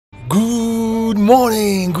Good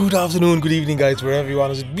morning, good afternoon, good evening guys, wherever you are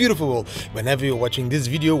in this beautiful world. Whenever you're watching this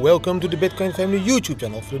video, welcome to the Bitcoin Family YouTube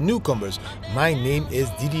channel for the newcomers. My name is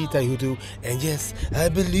Didi Taihuttu, and yes, I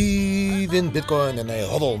believe in Bitcoin and I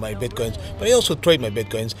hodl my Bitcoins, but I also trade my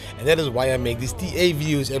Bitcoins, and that is why I make these TA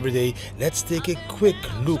videos every day. Let's take a quick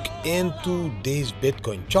look into today's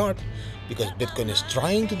Bitcoin chart, because Bitcoin is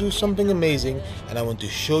trying to do something amazing, and I want to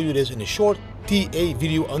show you this in a short TA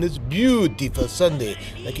video on this beautiful Sunday.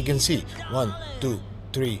 Like you can see, 1, 2,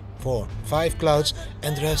 3, 4, 5 clouds,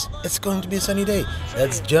 and the rest, it's going to be a sunny day.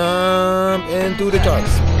 Let's jump into the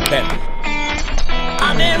charts. Bam.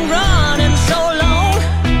 I've been running so long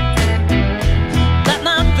that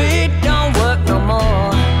my feet don't work no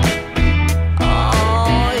more.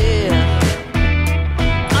 Oh yeah,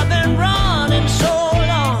 I've been running so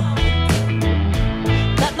long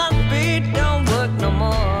that my feet don't work no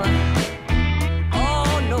more.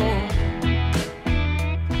 Oh no,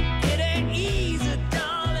 it ain't easy,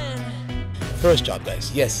 darling. First chart,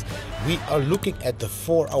 guys. Yes, we are looking at the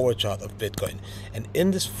 4-hour chart of Bitcoin, and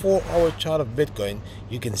in this 4-hour chart of Bitcoin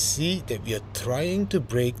you can see that we are trying to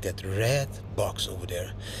break that red box over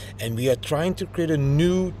there, and we are trying to create a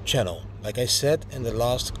new channel, like I said in the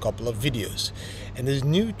last couple of videos. And this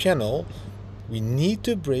new channel, we need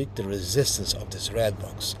to break the resistance of this red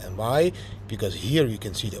box. And why? Because here you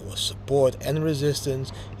can see there was support and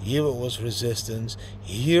resistance, here it was resistance,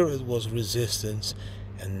 here it was resistance,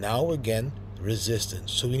 and now again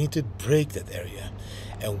resistance. So we need to break that area,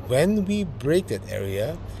 and when we break that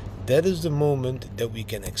area, that is the moment that we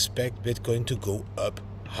can expect Bitcoin to go up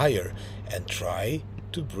higher and try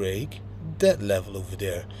to break that level over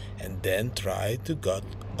there, and then try to get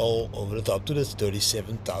all over the top to this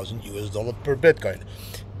 37,000 US dollar per Bitcoin.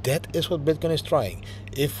 That is what Bitcoin is trying.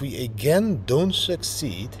 If we again don't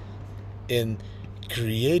succeed in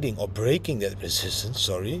creating or breaking that resistance,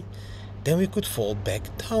 then we could fall back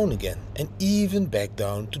down again, and even back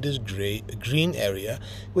down to this green area,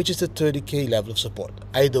 which is the 30k level of support.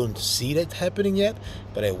 I don't see that happening yet,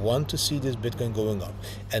 but I want to see this Bitcoin going up.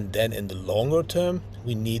 And then in the longer term,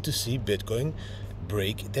 we need to see Bitcoin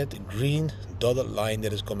break that green dotted line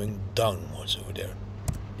that is coming downwards over there.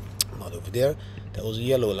 Not over there, that was a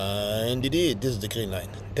yellow line. Didi, this is the green line,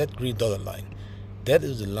 that green dotted line. That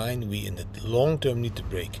is the line we in the long term need to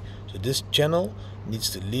break. So this channel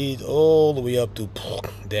needs to lead all the way up to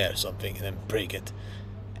there something, and then break it.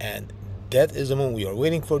 And that is the moment we are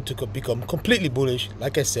waiting for it to become completely bullish,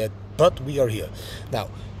 like I said, but we are here. Now,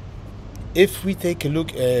 if we take a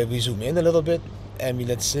look, we zoom in a little bit, and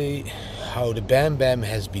let's say how the Bam Bam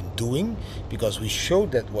has been doing, because we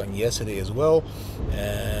showed that one yesterday as well.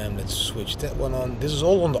 Let's switch that one on. This is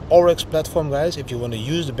all on the Oryx platform, guys. If you want to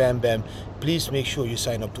use the Bam Bam, please make sure you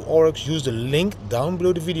sign up to Oryx. Use the link down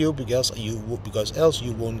below the video, because else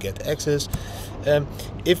you won't get access.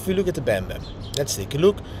 If we look at the Bam Bam, let's take a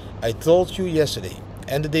look. I told you yesterday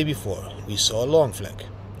and the day before, we saw a long flag.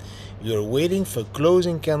 We are waiting for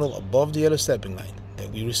closing candle above the yellow stepping line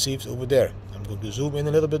that we received over there. I'm going to zoom in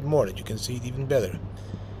a little bit more that you can see it even better.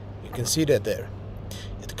 You can see that there.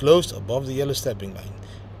 It closed above the yellow stepping line.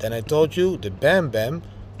 Then I told you the Bam Bam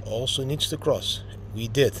also needs to cross. We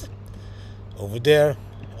did. Over there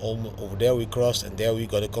we crossed, and there we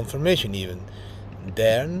got a confirmation even.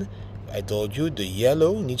 Then I told you the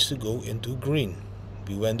yellow needs to go into green.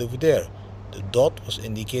 We went over there. The dot was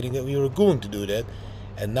indicating that we were going to do that,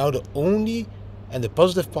 and now the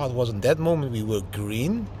positive part was in that moment we were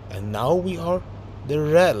green, and now we are the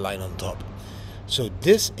red line on top. So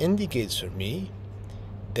this indicates for me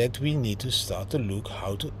that we need to start to look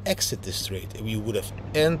how to exit this trade. We would have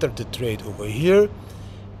entered the trade over here,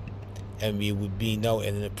 and we would be now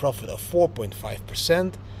in a profit of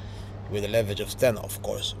 4.5%, with a leverage of 10, of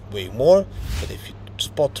course, way more. But if you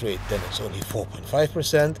spot trade, then it's only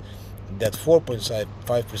 4.5%. That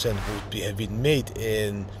 4.5% would have been made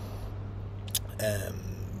in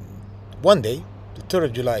 1 day, the 3rd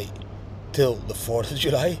of July till the 4th of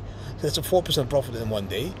July. That's a 4% profit in 1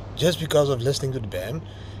 day, just because of listening to the BAM.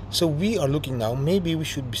 So we are looking now, maybe we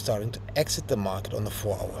should be starting to exit the market on the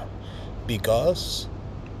 4-hour, because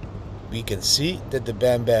we can see that the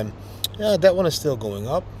Bam Bam, that one is still going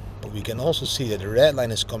up, but we can also see that the red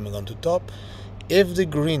line is coming on to top. If the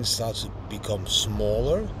green starts to become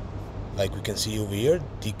smaller, like we can see over here,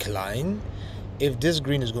 decline, if this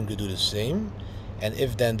green is going to do the same, and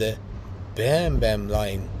if then the Bam Bam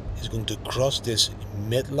line is going to cross this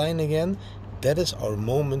midline again, that is our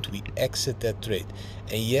moment we exit that trade.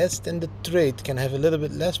 And yes, then the trade can have a little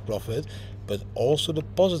bit less profit, but also the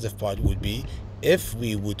positive part would be if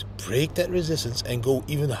we would break that resistance and go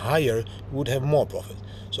even higher, we would have more profit.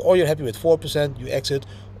 So or you're happy with 4%, you exit,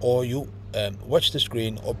 or you watch the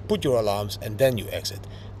screen or put your alarms and then you exit.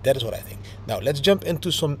 That is what I think. Now let's jump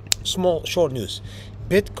into some small short news.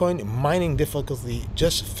 Bitcoin mining difficulty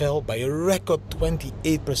just fell by a record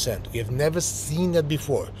 28%. We have never seen that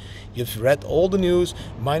before. You've read all the news.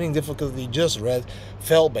 Mining difficulty just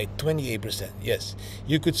fell by 28%. Yes,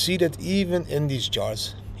 you could see that even in these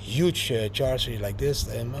charts, huge charts here like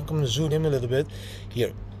this. I'm going to zoom in a little bit.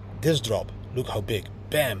 Here, this drop, look how big.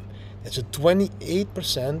 Bam! That's a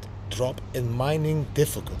 28% drop in mining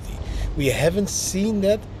difficulty. We haven't seen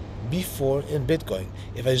that before in Bitcoin.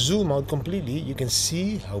 If I zoom out completely, you can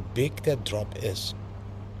see how big that drop is.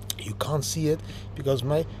 You can't see it because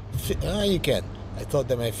you can. I thought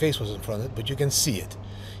that my face was in front of it, but you can see it.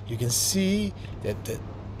 You can see that the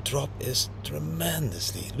drop is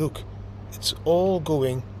tremendously. Look, it's all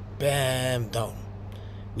going bam down.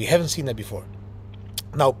 We haven't seen that before.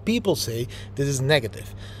 Now people say this is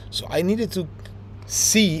negative, so I needed to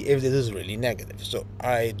see if this is really negative. So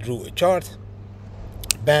I drew a chart,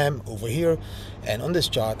 bam, over here, and on this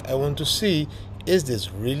chart I want to see, is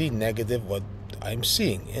this really negative what I'm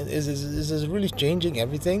seeing? Is this really changing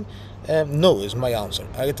everything? No is my answer.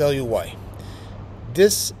 I can tell you why.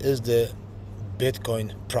 This is the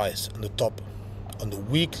Bitcoin price on the top, on the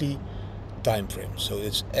weekly time frame. So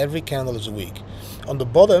it's every candle is a week. On the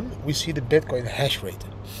bottom we see the Bitcoin hash rate.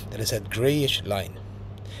 That is that grayish line,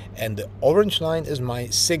 and the orange line is my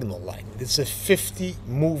signal line. It's a 50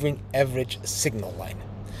 moving average signal line,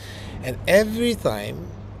 and every time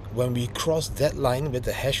when we cross that line with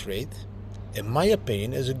the hash rate, in my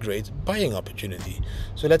opinion, is a great buying opportunity.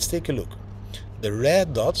 So let's take a look. The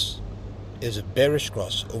red dots is a bearish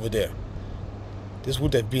cross over there. This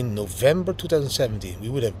would have been November 2017. We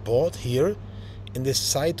would have bought here in this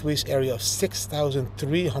sideways area of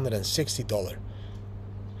 $6,360.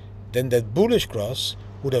 Then that bullish cross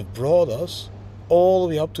would have brought us all the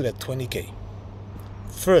way up to that 20k.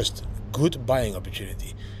 First, good buying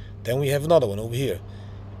opportunity. Then we have another one over here.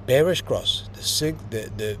 Bearish cross,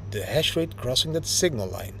 the hash rate crossing that signal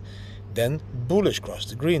line. Then bullish cross,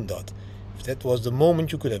 the green dot. If that was the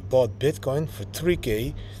moment you could have bought Bitcoin for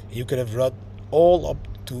 3k, you could have run all up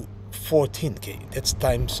to 14k. That's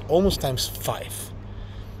almost times 5.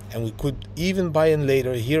 And we could even buy in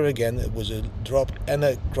later. Here again it was a drop and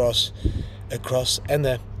a cross and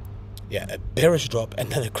a bearish drop and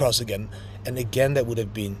then a cross again, and again that would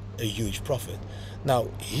have been a huge profit. Now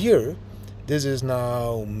here, this is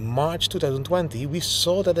now March 2020, we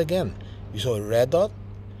saw that again. We saw a red dot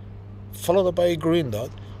followed up by a green dot.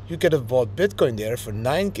 You could have bought Bitcoin there for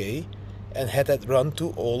 9k and had that run to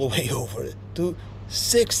all the way over to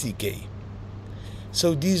 60k.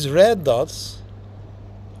 So these red dots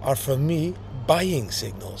are for me buying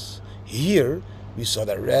signals. Here we saw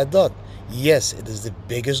that red dot. Yes, it is the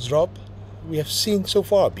biggest drop we have seen so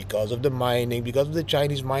far because of the mining, because of the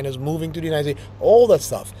Chinese miners moving to the United States, all that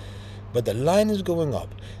stuff. But the line is going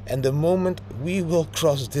up, and the moment we will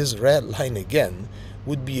cross this red line again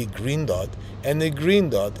would be a green dot, and the green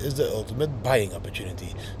dot is the ultimate buying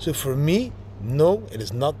opportunity. So for me, no, it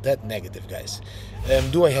is not that negative, guys.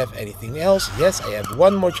 Do I have anything else? Yes, I have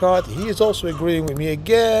one more chart. He is also agreeing with me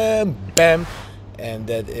again. Bam. And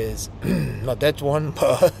that is not that one,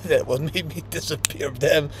 but that one made me disappear.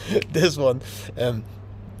 Damn, this one.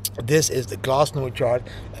 This is the Glassnode chart.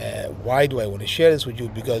 Why do I want to share this with you?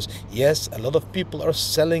 Because yes, a lot of people are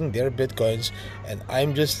selling their Bitcoins, and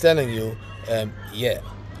I'm just telling you,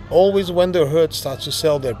 always when the herd starts to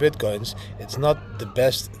sell their Bitcoins, it's not the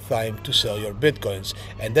best time to sell your Bitcoins.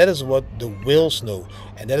 And that is what the whales know.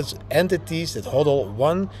 And that is entities that hodl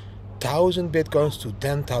 1,000 Bitcoins to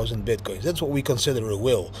 10,000 Bitcoins. That's what we consider a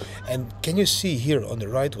whale. And can you see here on the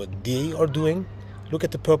right what they are doing? Look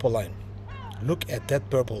at the purple line. Look at that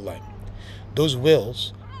purple line. Those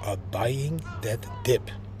whales are buying that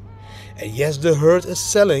dip. And yes, the herd is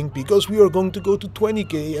selling because we are going to go to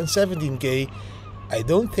 20k and 17k. I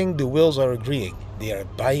don't think the whales are agreeing. They are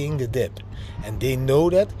buying the dip. And they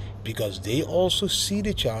know that because they also see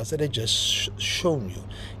the charts that I just shown you.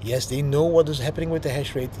 Yes, they know what is happening with the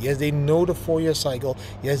hash rate. Yes, they know the 4-year cycle.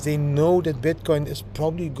 Yes, they know that Bitcoin is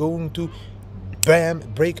probably going to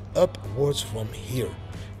break upwards from here.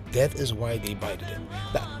 That is why they buy the dip.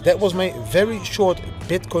 Now, that was my very short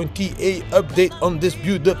Bitcoin TA update on this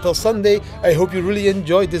beautiful Sunday. I hope you really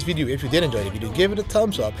enjoyed this video. If you did enjoy the video, give it a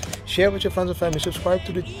thumbs up, share with your friends and family, subscribe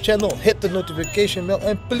to the channel, hit the notification bell,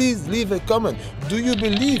 and please leave a comment. Do you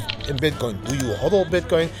believe in Bitcoin? Do you hodl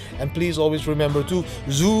Bitcoin? And please always remember to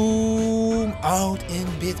zoom out in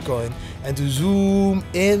Bitcoin and to zoom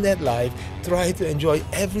in that life. Try to enjoy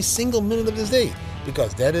every single minute of this day,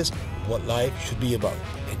 because that is what life should be about.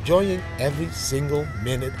 enjoying every single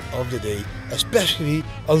minute of the day, especially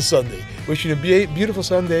on Sunday. Wishing you a beautiful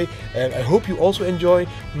Sunday, and I hope you also enjoy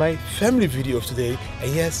my family video of today.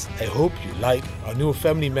 And yes, I hope you like our new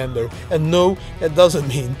family member. And no, that doesn't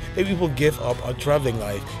mean that we will give up our traveling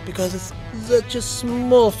life, because it's such a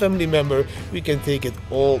small family member, we can take it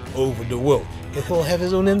all over the world. It will have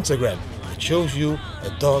his own Instagram. It shows you a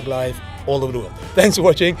dog life all over the world. Thanks for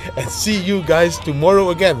watching, and see you guys tomorrow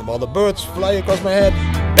again while the birds fly across my head.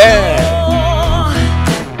 Bam!